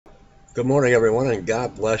Good morning, everyone, and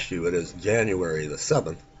God bless you. It is January the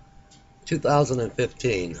 7th,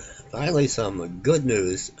 2015. Finally, some good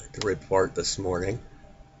news to report this morning.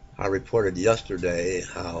 I reported yesterday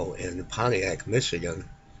how in Pontiac, Michigan,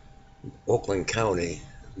 Oakland County,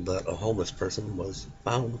 that a homeless person was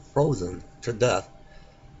found frozen to death.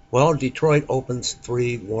 Well, Detroit opens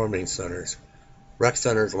 3 warming centers, rec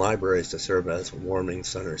centers, libraries to serve as warming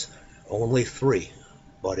centers. Only 3,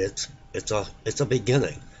 but it's a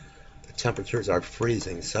beginning. The temperatures are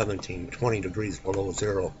freezing, 17, 20 degrees below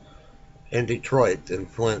zero. In Detroit, in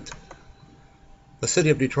Flint, the city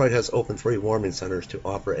of Detroit has opened 3 warming centers to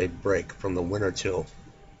offer a break from the winter chill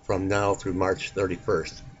from now through March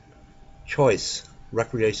 31st. Choice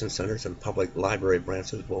recreation centers and public library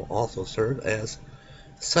branches will also serve as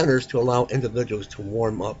centers to allow individuals to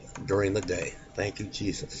warm up during the day. Thank you,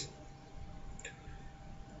 Jesus.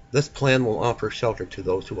 This plan will offer shelter to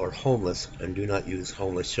those who are homeless and do not use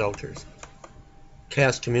homeless shelters.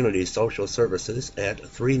 Cass Community Social Services at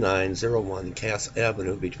 3901 Cass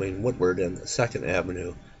Avenue between Woodward and 2nd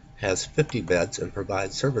Avenue has 50 beds and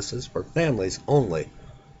provides services for families only,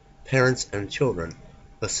 parents and children.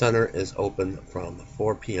 The center is open from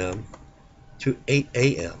 4 p.m. to 8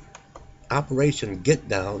 a.m. Operation Get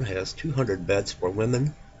Down has 200 beds for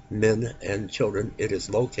women, men, and children. It is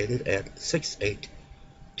located at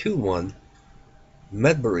 6821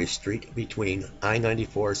 Medbury Street between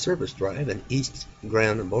I-94 Service Drive and East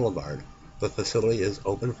Grand Boulevard. The facility is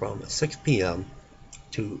open from 6 p.m.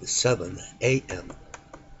 to 7 a.m.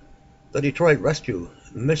 The Detroit Rescue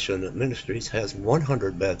Mission Ministries has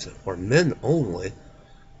 100 beds for men only.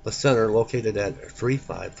 The center, located at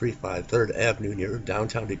 3535 3rd Avenue near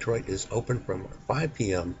downtown Detroit, is open from 5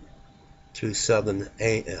 p.m. to 7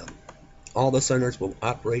 a.m. All the centers will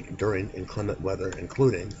operate during inclement weather,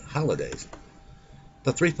 including holidays.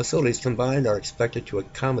 The 3 facilities combined are expected to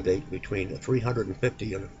accommodate between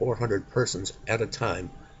 350 and 400 persons at a time.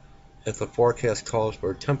 If the forecast calls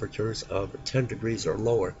for temperatures of 10 degrees or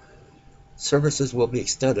lower, services will be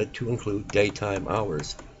extended to include daytime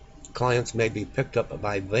hours. Clients may be picked up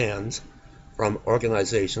by vans from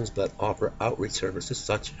organizations that offer outreach services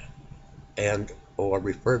such and or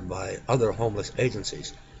referred by other homeless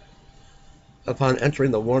agencies. Upon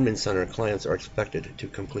entering the warming center, clients are expected to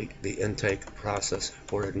complete the intake process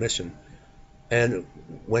for admission. And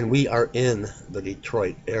when we are in the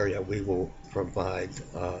Detroit area, we will provide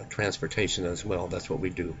transportation as well. That's what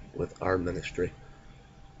we do with our ministry.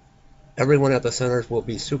 Everyone at the centers will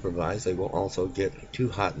be supervised. They will also get 2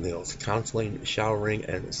 hot meals, counseling, showering,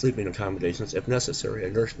 and sleeping accommodations. If necessary,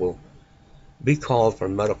 a nurse will be called for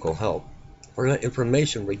medical help. For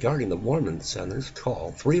information regarding the warming centers,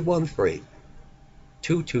 call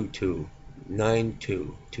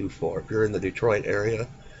 313-222-9224. If you're in the Detroit area,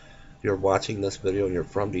 you're watching this video and you're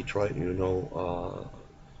from Detroit and you know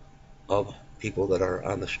of people that are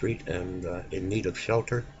on the street and in need of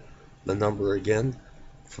shelter, the number again,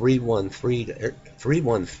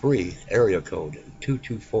 313 area code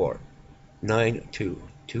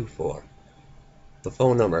 224-9224. The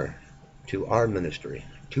phone number to our ministry,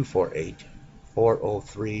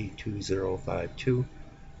 248-403-2052,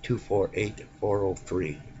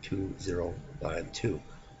 248-403-2052.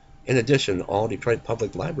 In addition, all Detroit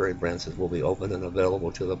Public Library branches will be open and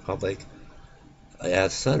available to the public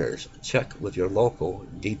as centers. Check with your local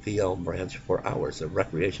DPL branch for hours. The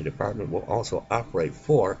Recreation Department will also operate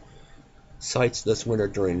 4 sites this winter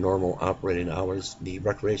during normal operating hours. The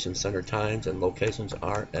Recreation Center times and locations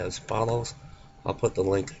are as follows. I'll put the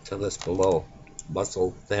link to this below.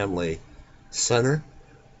 Bustle Family Center,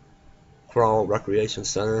 Crowell Recreation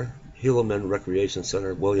Center, Helaman Recreation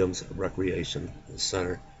Center, Williams Recreation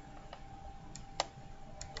Center.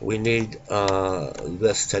 We need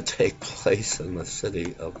this to take place in the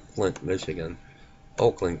city of Flint, Michigan,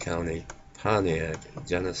 Oakland County, Pontiac,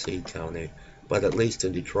 Genesee County, but at least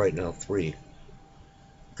in Detroit now 3.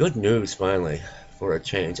 Good news finally for a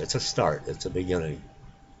change. It's a start. It's a beginning.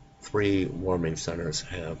 3 warming centers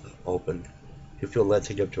have opened. If you feel led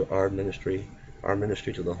to give to our ministry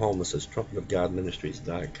to the homeless is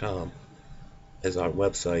trumpetofgodministries.com is our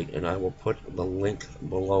website, and I will put the link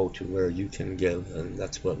below to where you can give, and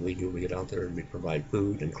that's what we do. We get out there and we provide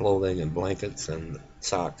food and clothing and blankets and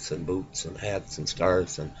socks and boots and hats and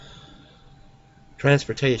scarves and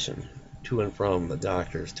transportation to and from the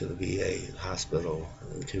doctors, to the VA hospital,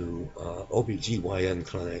 to OBGYN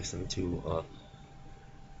clinics, and to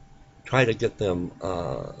try to get them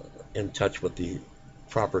in touch with the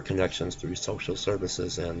proper connections through social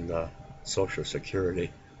services and Social Security.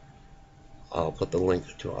 I'll put the link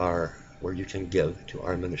to where you can give to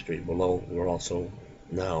our ministry below. We're also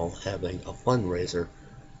now having a fundraiser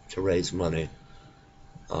to raise money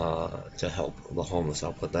to help the homeless.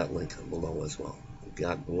 I'll put that link below as well.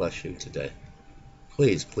 God bless you today.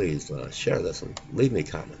 Please, please share this and leave me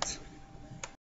comments.